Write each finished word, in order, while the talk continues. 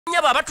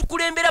banyabo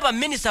abatukulembera ba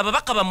minister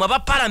babaka bamwe ba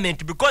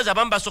parliament because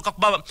abamba soka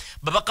kuba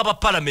babaka ba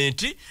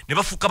parliament ne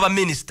bafuka ba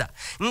minister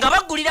nga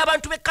bagulira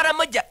abantu be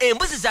Karamoja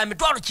embuzi za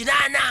mitwalo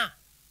 8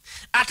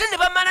 ate ne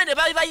bamala ne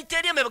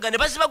bayiterie mebega ne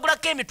bazibagula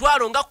ke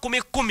mitwalo nga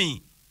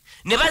 10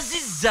 ne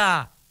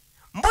bazizza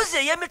mbuzi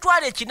ye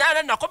mitwalo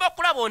 8 nakoba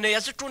kulaba one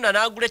yasitunda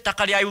nagule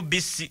ettaka lya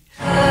UBC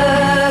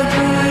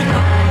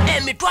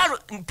mitwalo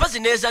mpazi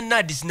neza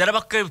nadis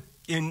narabaka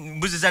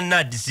mbuzi za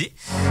nadis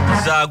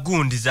za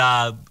gundi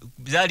za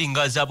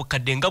zalinga za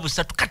bukadde nga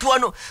busatu kati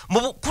wano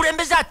mu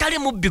kulembeza atali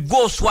mu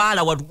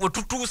Bagwawo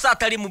watutuusa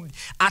atali mu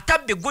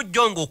atabbe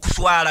gojjongo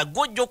okuswala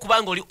gojjo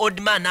kubanga oli old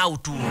man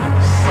out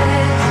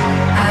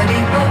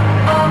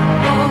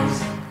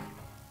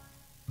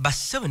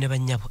Bassebo ne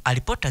banyabo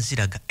alipota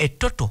ziraga a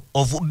total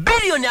of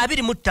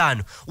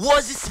 $2.5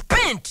 was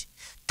spent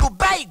to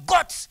buy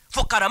goats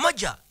for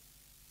Karamoja.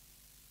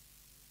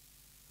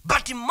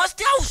 But in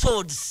most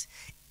households,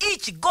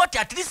 each got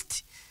at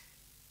least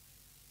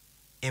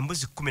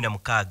embuzi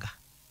 16.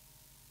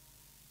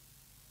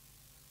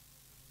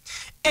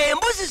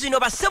 Embuzi zino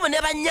Bassebo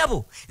ne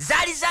banyabo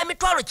zali za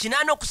mitwalo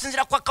 8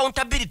 okusinzira kwa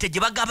accountability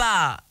gye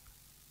bagaba.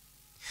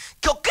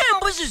 Kyokka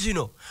embuzi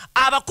zino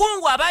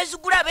abakungu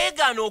abazigula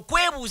beegaana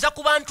okwebuuza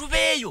ku bantu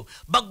beeyo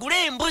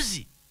bagule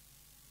embuzi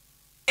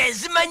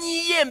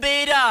ezimanyiye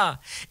embeera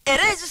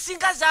era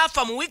ezisinga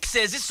zaafa mu weeks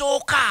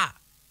ezisooka.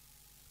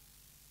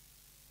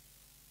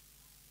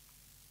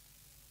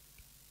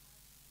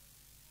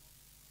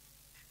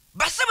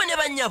 Bassebo ne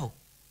banyabo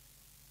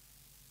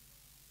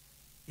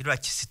irwa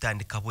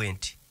kisitandika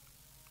bwenti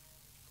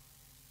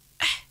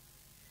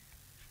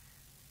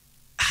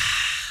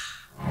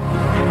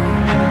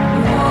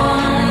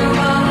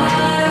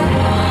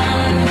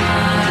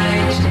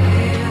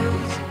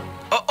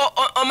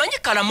omanyi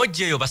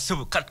Karamoja eyo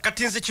Bassebo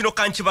katinze kino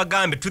kanchi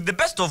bagambe to the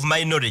best of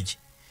my knowledge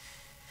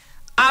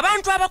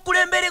abantu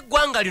abakulembera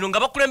eggwanga lino nga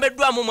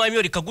bakulembeddwamu mwami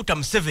oli Kaguta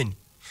Museven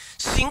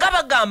singa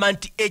bagamba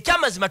nti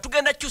ekyamazima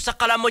tugenda kyusa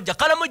Karamoja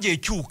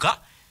ekyuka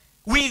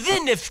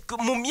within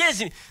mu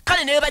myezi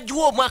kale ne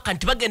bajiwa omwaka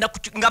nti bagenda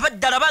nga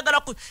baddala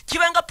bagala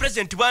kibenga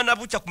president bwana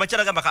bucha ku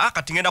machara gamba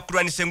kati ngenda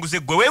kulwanisa enguze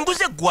gwe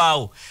wenguze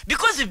gwawo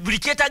because buli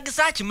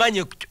kyetagisa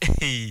akimanye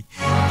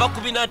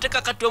bakubina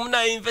ateka kati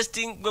omuna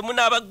investing gwe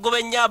muna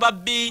abagobenya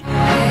ababbi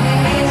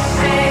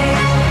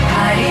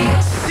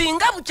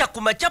singa bucha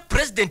ku macha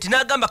president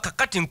nagamba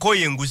kakati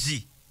nkoye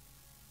enguzi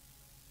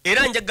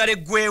era njagala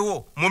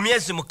gwewo mu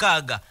myezi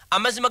 6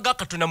 amazima ga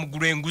katuna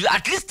mugulu enguzi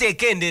at least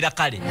ekendera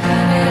kale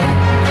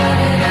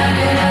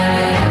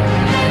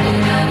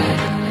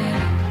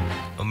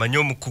omanyi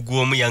omukugu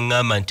omu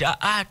yaŋŋamba nti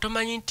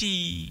tomanyi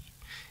nti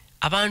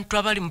abantu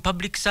abali mu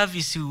public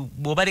service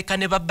bw'obaleka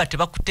ne babba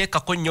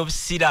tebakuteekako nnyo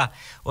busira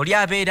oli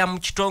abeera mu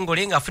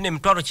kitongole ng'afuna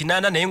emitwalo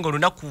 8 naye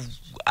ng'olunaku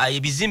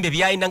ebizimbe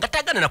byayina nga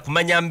tagana na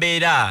kumanya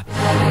mbeera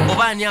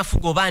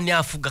oba ani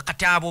afuga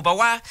kati abo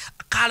bawa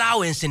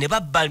allowance ne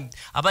babba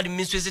abali mu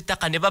minisitule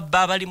z'ettaka ne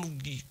babba abali mu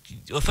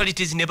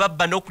authorities ne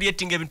babba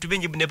n'okulyetinga ebintu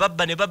bingi ne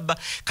babba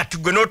kati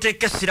gwe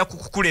n'oteeka essira ku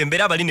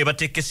kukulembera abali ne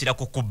bateeka essira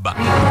ku kubba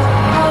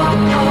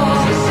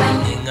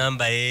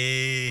eŋŋamba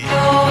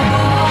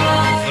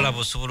olaba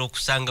osobola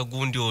okusanga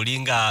gundi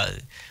olinga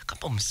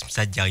kapa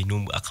omusajja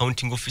alina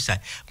accounting officer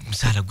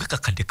musaala gwe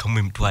kakadde kamu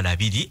emitwalo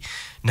 2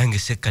 nange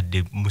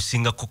sekadde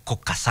musingako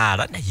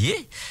kasaala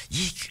naye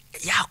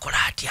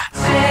yakola atya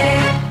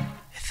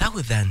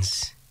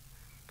thousands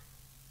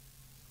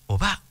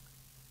oba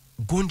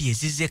gundi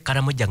ezize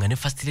Karamoja nga ne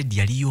first lady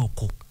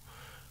yaliyoko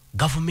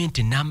government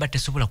namba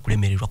tesobola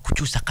kulemererwa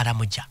kukyusa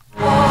Karamoja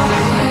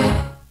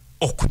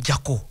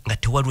okujjako nga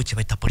tewaliwo kye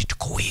bayita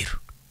political will.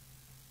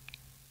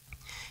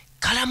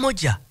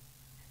 Karamoja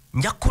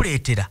nja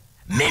kuleetera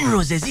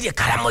minerals eziri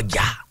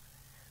Karamoja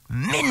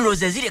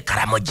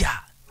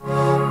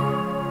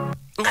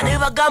nga ne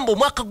bagamba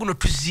omwaka guno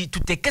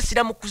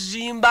tuteekesira mu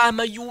kuzimba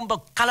amayumba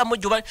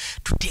Karamoja oba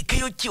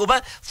tuteekeyo ki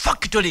oba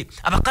factory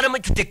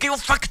abakaramoja tuteekeyo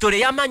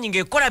factory y'amaanyi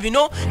ng'ekola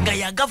bino nga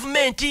ya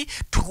gavumenti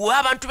tuwa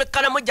abantu be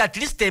Karamoja at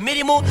least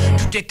emirimu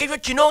tuteekeyo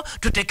kino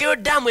tuteekeyo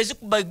daamu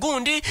ezikuba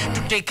gundi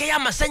tuteekeyo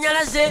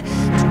amasanyalaze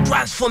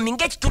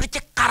transforming ekitundu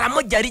kye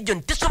Karamoja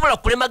region tesobola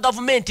kulema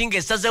gavumenti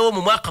ng'esazeewo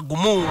mu mwaka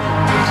gumu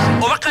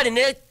oba kale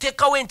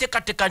neteekawo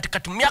enteekateeka nti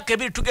kati mu myaka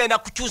 2 tugenda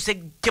kukyusa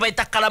kye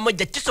bayita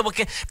Karamoja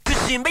kisoboke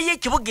tuzimbeyo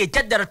ekibuga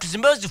ekyaddala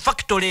tuzimbeyo zi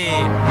factory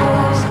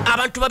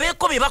abantu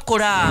babeeko bye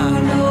bakola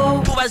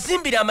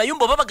tubazimbire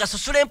amayumba oba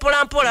bagasasula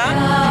empolampola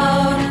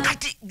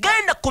kati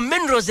genda ku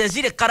minerals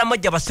eziri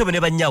Karamoja Bassebo ne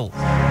bannyawo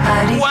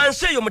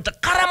wansi eyo muta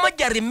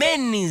Karamoja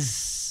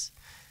remains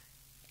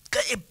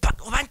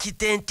oba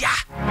nkite ntya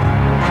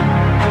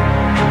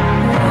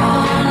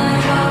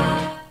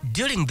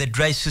during the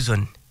dry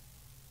season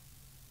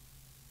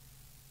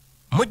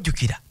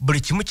mujjukira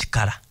buli kimu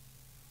kikala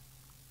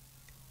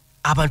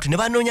abantu ne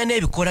banoonya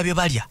n'ebikola bye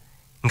balya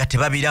nga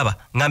tebabiraba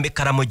ngambe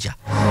Karamoja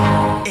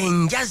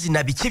enjazi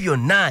na biki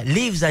byonna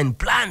leaves and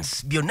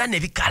plants byonna ne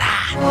bikala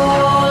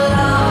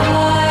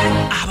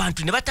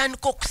abantu ne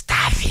batandika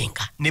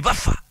okustarvinga ne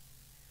bafa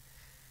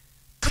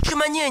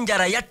tukimanye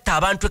enjala yatta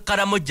abantu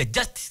Karamoja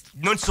just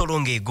not so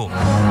long ago.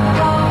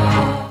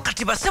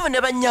 Kati basebo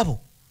ne banyabo.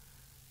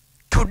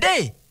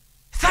 Today,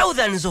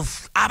 thousands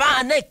of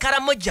abaana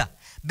Karamoja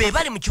be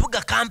bali mu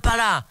kibuga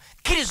Kampala.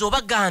 Kirizo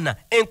bagana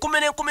enkume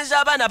n'enkume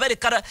z'abaana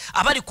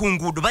abali ku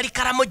nguudo bali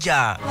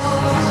Karamoja.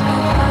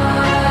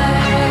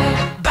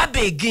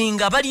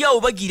 Babeginga bali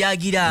awo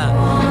bagiraagira.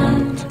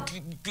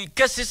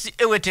 Kesisi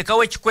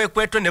ewetekawo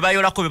ekikwekweto ne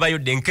bayolako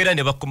bebayodde enkera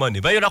ne bakoma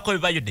ne bayolako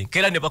bebayodde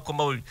enkera ne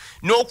bakoma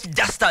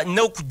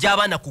n'okujja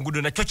abaana ku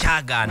nguudo nakyo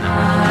kyagaana.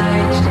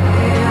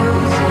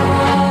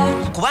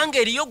 Kubanga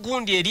eriyo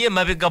gundi eri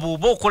emabega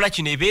bw'oba okola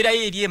kino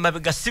ebeerayo eri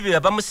emabega sibe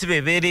abamu sibe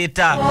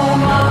ebeereeta.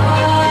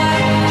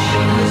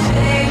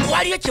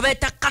 Waliyo kye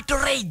bayita cattle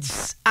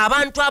raids,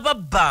 abantu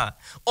ababba.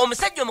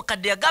 Omusajja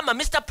omukadde yagamba,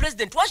 Mr.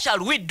 President, what shall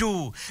we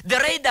do? The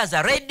raiders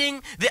are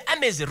raiding, the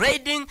army is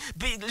raiding,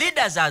 the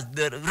leaders are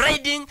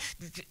raiding.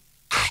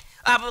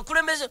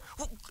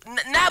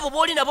 Nabo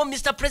boli nabo,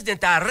 Mr.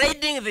 President, are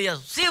raiding their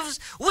thieves.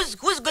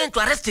 Who's going to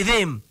arrest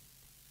them?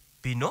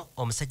 Bino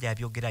omusajja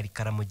yabyogera ali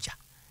Karamoja.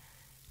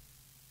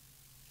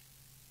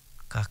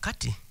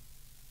 Kakati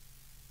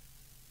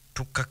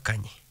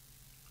tukakanye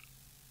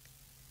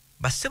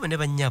basebo ne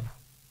banyabo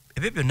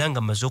ebyo byonna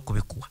nga mmaze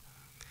okubikuwa.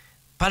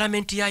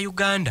 Parliament ya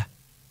Uganda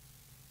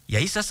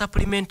yayisa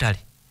supplementary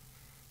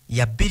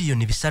ya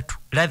billion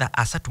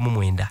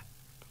 3.39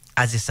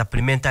 as a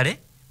supplementary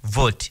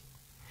vote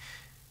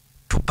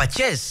to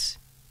purchase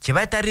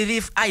chibaita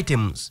relief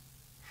items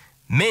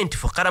meant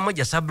for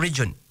Karamoja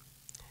sub-region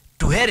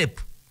to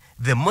help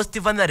the most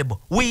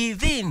vulnerable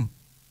within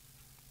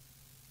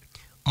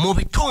mu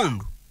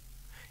bitundu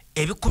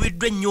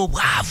ebikubiddwa ennyo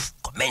obwavu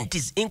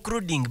communities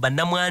including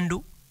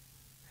bannamwandu,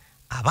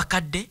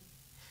 abakadde,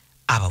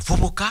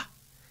 abavubuka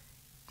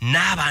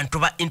n'abantu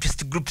ba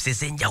interest groups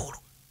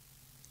ez'enjawulo.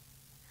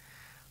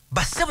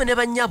 Basebo ne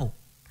banyabo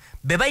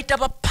be bayita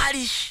ba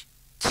parish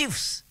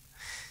chiefs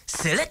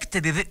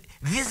selected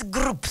these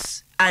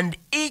groups and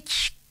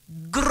each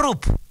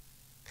group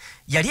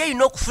yali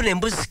ayina okufuna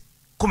embuzi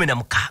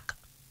 16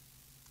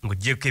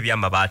 ng'oggyeko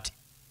ebyamabaati.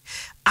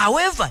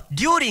 However,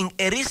 during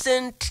a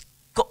recent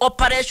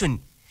cooperation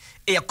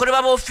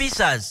eyakolebwa ba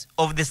officers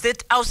of the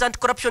State House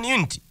Anti-Corruption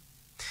Unit,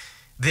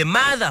 the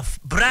mother,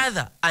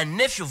 brother and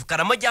nephew of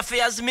Karamoja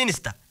Affairs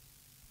Minister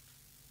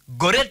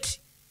Goretti,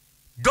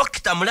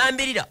 Dr.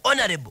 Mulambirira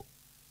Honorable,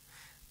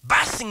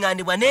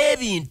 basinganibwa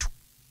n'ebintu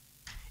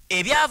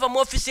ebyava mu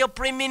office ya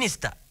Prime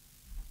Minister,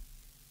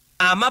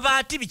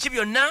 amabaati biki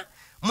byonna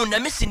mu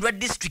Namisindwa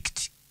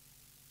district.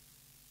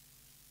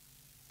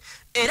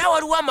 Era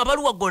waliwo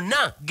amabaluwa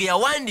gonna ge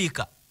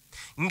yawandiika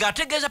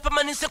ng'ategeeza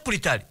permanent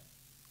secretary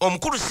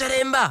omukulu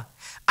Seremba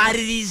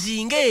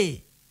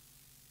alirizinge.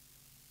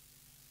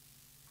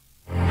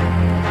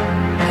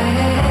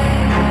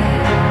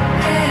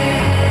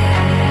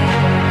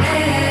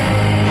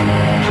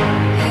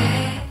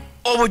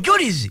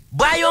 Obujulizi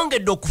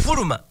bwayongedde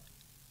okufuluma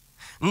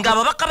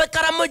ng'ababaka b'e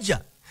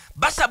Karamoja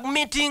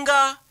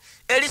basubmitinga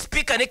eri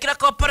speaker ne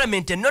kiraka wa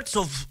parliament a notice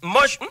of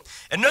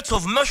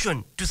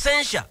motion to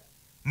censure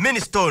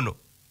Minister ono.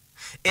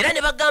 Era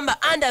ne bagamba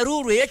under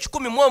rule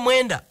ey'ekikumi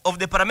of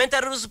the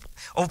parliamentary rules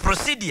of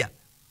procedure,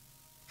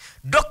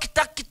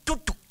 Dr.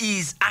 Kitutu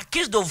is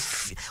accused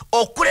of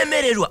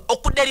okulemererwa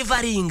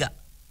okudelivaringa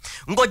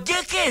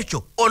ng'oggyeko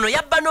ekyo ono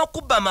yabba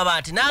n'okubba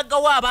amabaati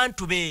n'agawa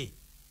abantu be.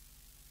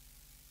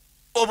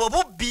 Obwo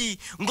bubbi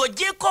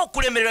ng'oggyeko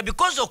okulemererwa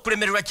because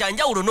okulemererwa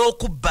kyanjawulo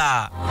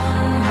n'okubba.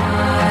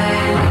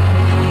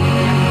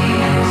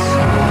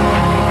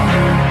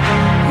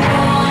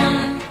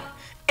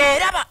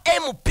 Era ba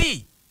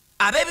MP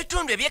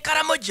ab'ebitundu eby'e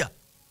Karamoja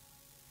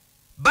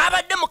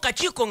babadde mu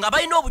kakiiko nga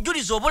balina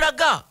obujulizi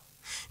obulaga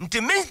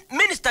nti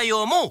minisita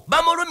y'omu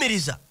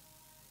bamulumiriza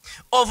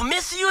of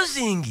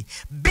misusing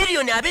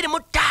billion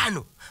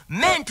 25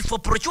 meant for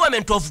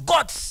procurement of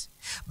goats.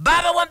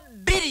 Babawa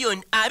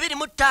billion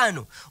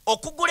 25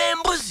 okugula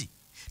embuzi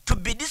to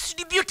be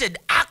distributed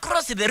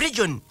across the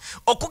region,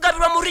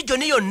 okugabirwa mu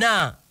region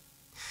yonna,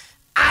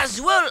 as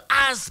well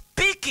as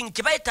speaking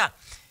kibaita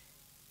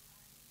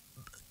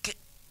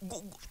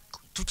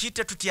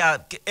tukiyite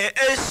tutya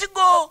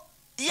ensigo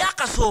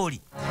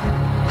y'akasooli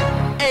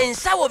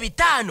ensawo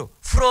 5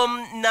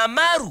 from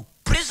Namaru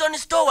prison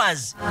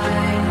stores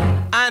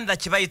under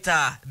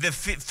kibaita the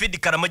Feed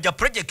Karamoja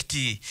project.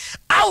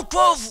 Out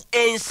of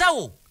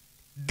ensawo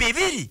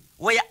 2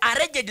 were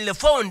allegedly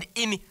found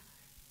in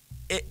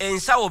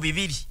ensawo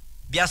 2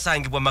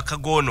 byasangibwa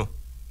makagono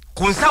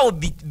ku nsawo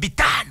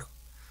 5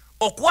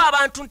 okuwa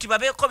abantu nti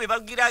babeeko be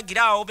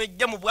bagiragira awo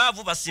bejja mu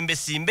bwavu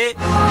basimbe.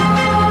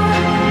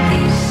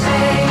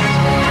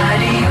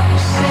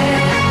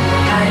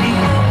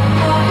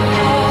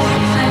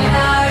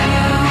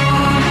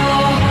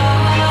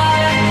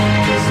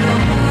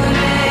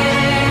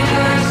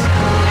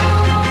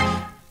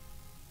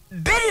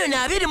 Billion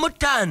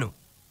 25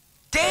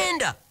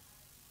 tenda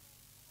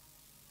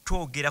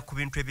twogera ku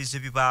bintu ebize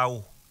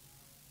bibaawo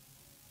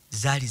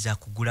zaali za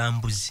kugula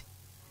mbuzi.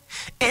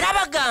 Era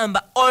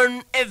bagamba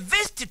on a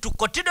visit to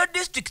Kotido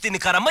district in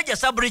Karamoja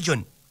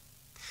sub-region,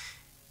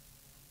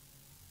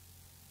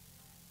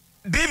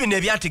 bibino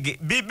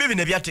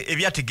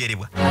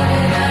ebyategerebwa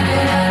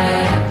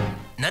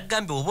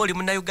nagambye oba oli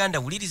munnayuganda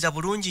wuliriza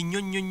bulungi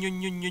nnyo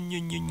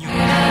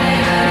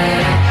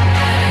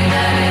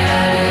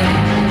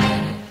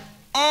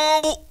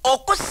mbu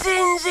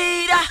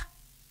okusinziira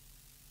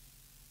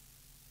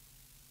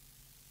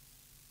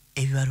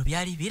ebibalo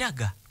byali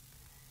biraga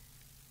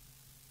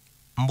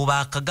mbu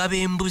bakagaba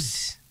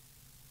embuzi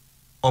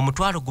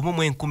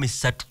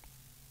 1,300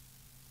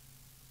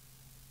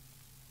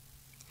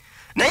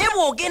 naye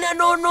bwogenda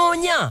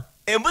n'onoonya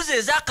embuzi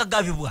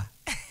ezakagabibwa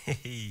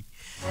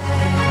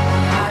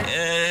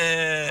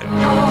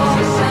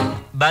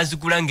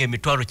bazigula nga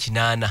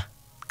 800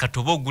 kati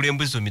oba ogula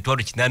embuzi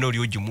 800 oli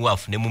ogimuwa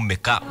afunemu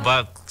mmeka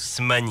ba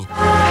simanyi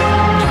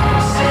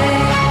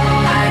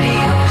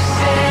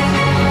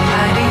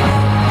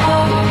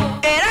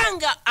era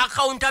nga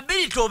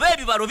accountability oba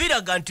ebibalo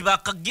biraga nti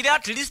bakagira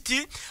at least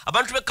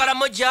abantu be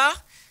Karamoja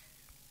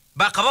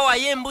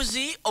bakabawayo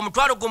embuzi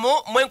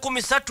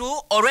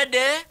 1,300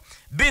 already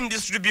been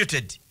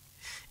distributed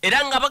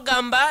era nga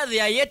bagamba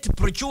they are yet to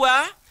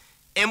procure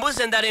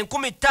embuzi endala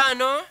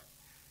 5,000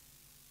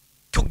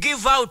 to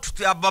give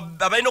out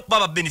abalina okuba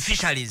aba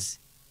beneficiaries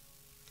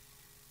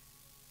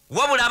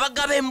wabula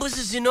abagaba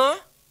embuzi zino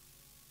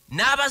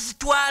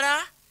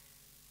n'abazitwala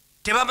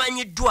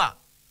tebamanyiddwa.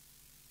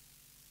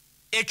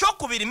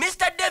 Ekyokubiri,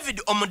 Mr.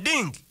 David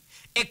Omuding,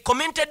 a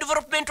community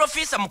development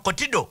officer mu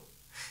Kotido,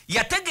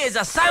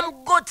 yategeeza some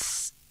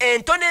goats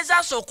entone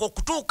ezasooka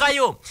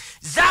okutuukayo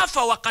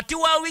zaafa wakati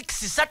wa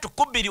weeks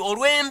 3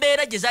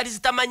 olw'embeera gye zaali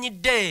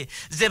zitamanyidde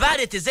ze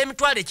baaleeteza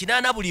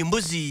 800 buli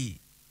mbuzi.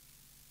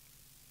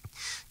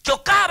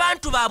 Kyokka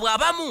abantu baabwe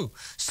abamu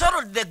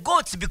sorrowed the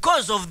goats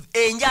because of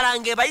enjala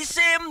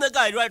ng'ebayiseemu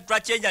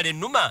lwaki enjala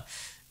ennuma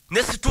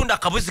ne situndo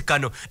akabuzi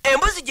kano.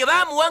 Embuzi gye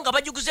baamuwa nga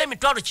bagiguza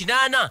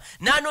 800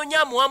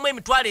 n'anoonya amuwamu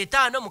 5,000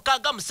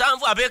 6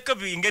 7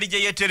 abeeko engeri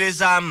gye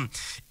yeeterezaamu.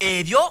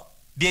 Ebyo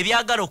bye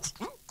byagala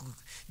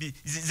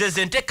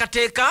ze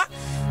nteekateeka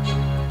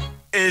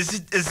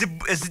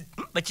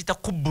bakiyita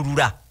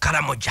kubbulula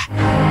Karamoja.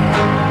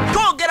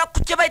 Twogera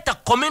ku kye bayita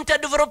community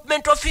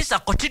development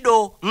officer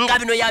Kotido nga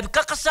bino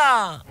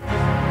yabikakasa.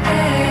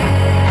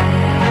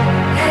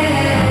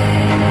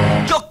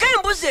 Kyokka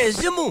embuzi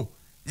ezimu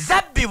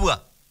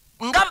zabbibwa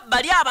nga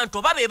bali abantu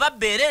oba be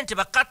babbeera ente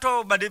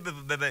bakato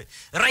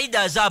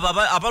riders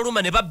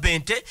abaluma ne babba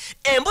ente,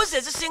 embuzi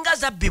ezisinga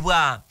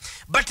zabbibwa.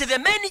 But the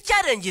main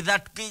challenge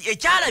that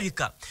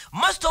ekyalabika,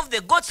 most of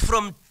the goats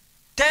from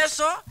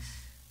Teso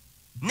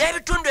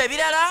n'ebitundu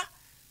ebirala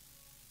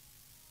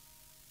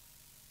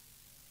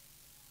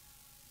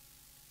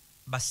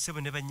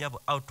bassebo ne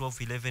banyabo out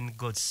of 11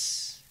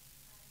 goats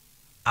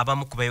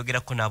abamu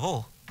kubayogerako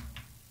nabo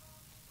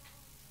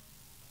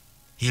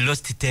he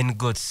lost 10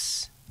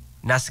 goats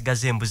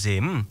n'asigaza embuzi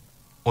emu,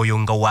 oyo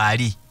nga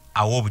waali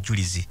awa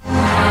obujulizi.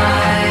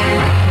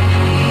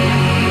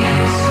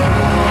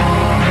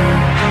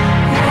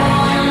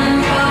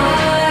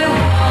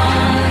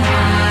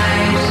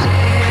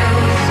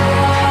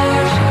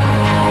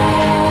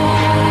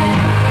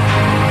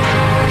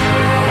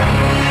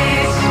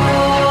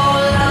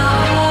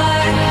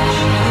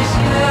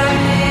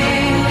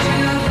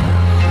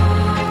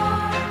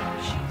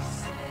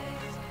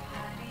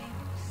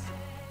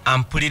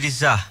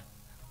 Ampuliriza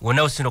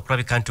wonna osinda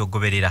okulabika nti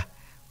ogoberera,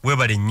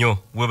 weebale nnyo,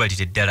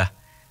 weebalire ddala.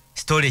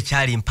 Story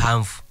ekyali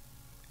mpanvu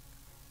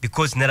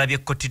because nalabye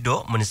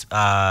Kotido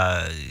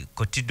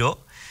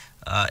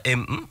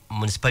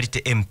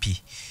municipality MP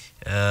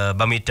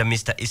bamuyita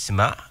Mr.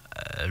 Isma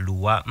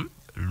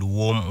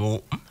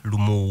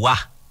Lumuwa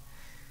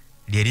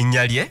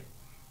lyerinnya lye,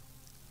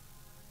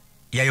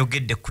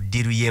 yayogedde ku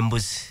ddiiru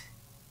y'embuzi,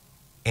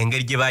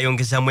 engeri gye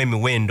bayongezamu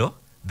emiwendo,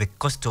 the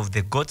cost of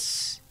the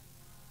goats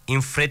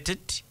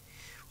inflated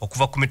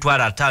okuva ku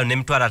 5,000 ne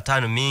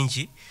 5,000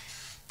 mingi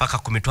paka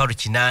ku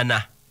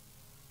 800.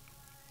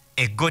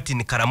 A goat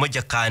in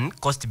Karamoja can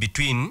cost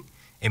between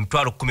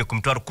 10,000 ku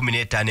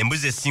 15,000.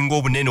 Embuzi esinga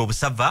obunene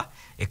obusava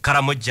e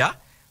Karamoja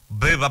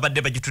be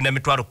babadde bagitunda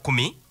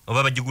 10,000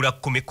 oba bagigula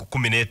 10 ku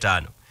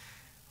 15.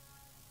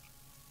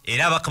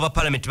 Era abakaba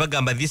parliament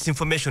bagamba this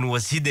information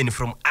was hidden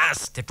from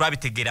us,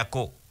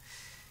 tetwabitegerako.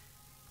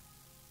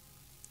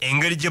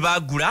 Engeri gye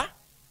bagula,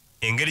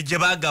 engeri gye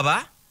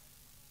bagaba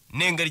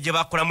n'engeri gye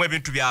bakolamu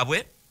ebintu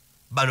byabwe,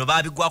 bano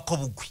babigwako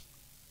bugwi.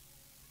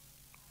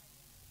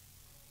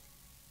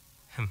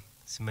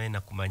 Simanyi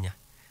nakumanya,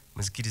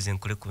 muzikirize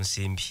nkole ku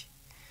nsimbi.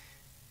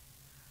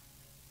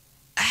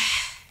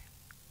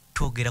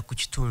 Twogera ku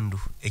kitundu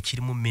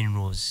ekirimu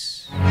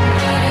minerals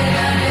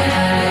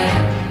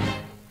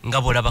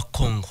nga bw'olaba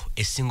Congo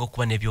esinga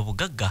okuba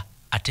n'ebyobugagga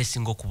ate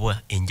esinga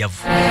okuba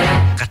enjavu.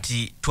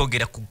 Kati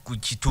twogera ku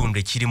kitundu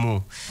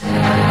ekirimu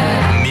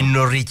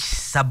mineral rich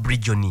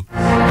sub-region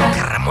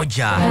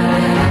Karamoja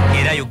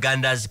era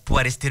Uganda's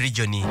poorest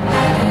region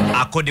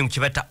according to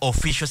Chibata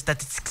official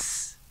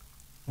statistics,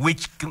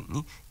 which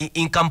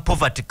income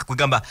poverty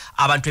kugamba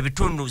abantu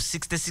ebitundu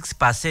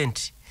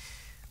 66%,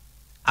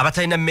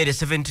 abatalina mmere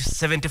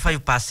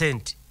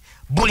 75%,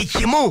 buli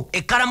kimu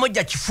e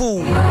Karamoja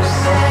kifu.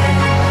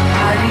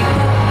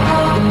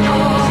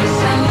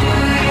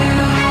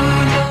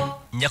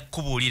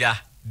 tutunuulira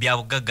bya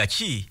bugagga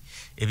ki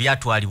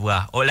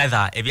ebyatwalibwa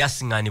olatha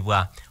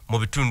ebyasiŋŋaanibwa mu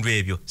bitundu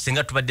ebyo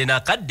singa tubadde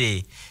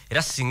n'akadde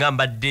era singa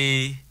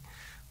mbadde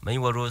manyi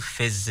waliwo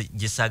fezi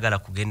gyesaagala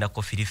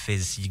kugendako firi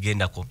fezi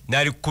sigigendako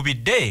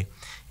nalikubidde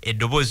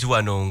eddoboozi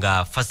wano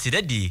nga First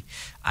Lady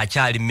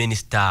akyali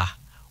Minister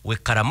we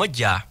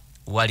Karamoja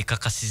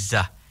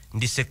walikakasizza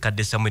ndi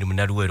Ssekkadde Samuel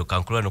Munaluwero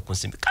kankulwa no ku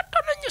nsimbi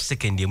katono nnyo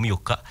sekendi emu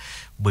yokka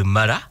bwe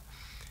mmala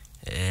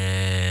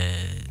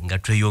nga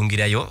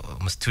tweyongerayo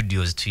mu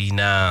studios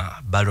tuyina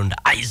Balonda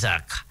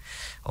Isaac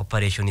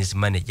Operations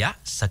Manager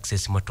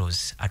Success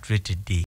Motors at Rated D